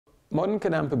Modern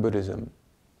Kadampa Buddhism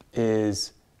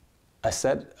is a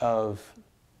set of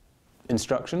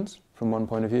instructions, from one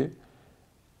point of view,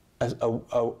 as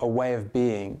a way of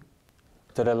being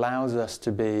that allows us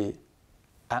to be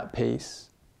at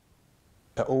peace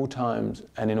at all times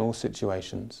and in all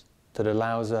situations, that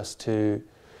allows us to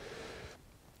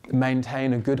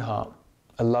maintain a good heart,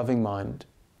 a loving mind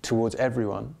towards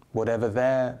everyone, whatever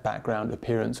their background,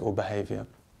 appearance or behavior.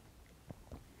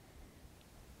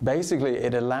 Basically,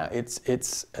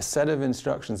 it's a set of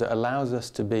instructions that allows us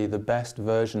to be the best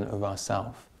version of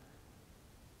ourselves.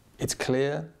 It's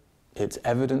clear, it's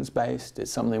evidence-based, it's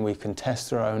something we can test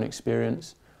through our own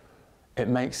experience. It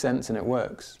makes sense and it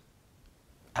works.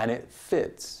 And it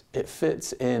fits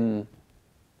in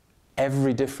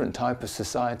every different type of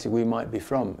society we might be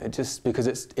from. Because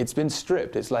it's been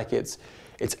stripped. It's like it's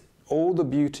all the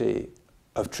beauty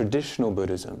of traditional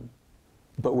Buddhism,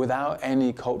 but without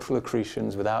any cultural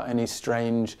accretions, without any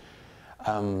strange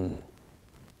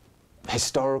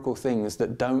historical things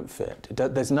that don't fit.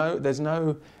 There's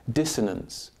no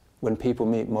dissonance when people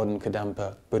meet modern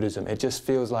Kadampa Buddhism. It just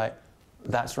feels like,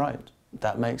 that's right,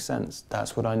 that makes sense,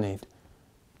 that's what I need.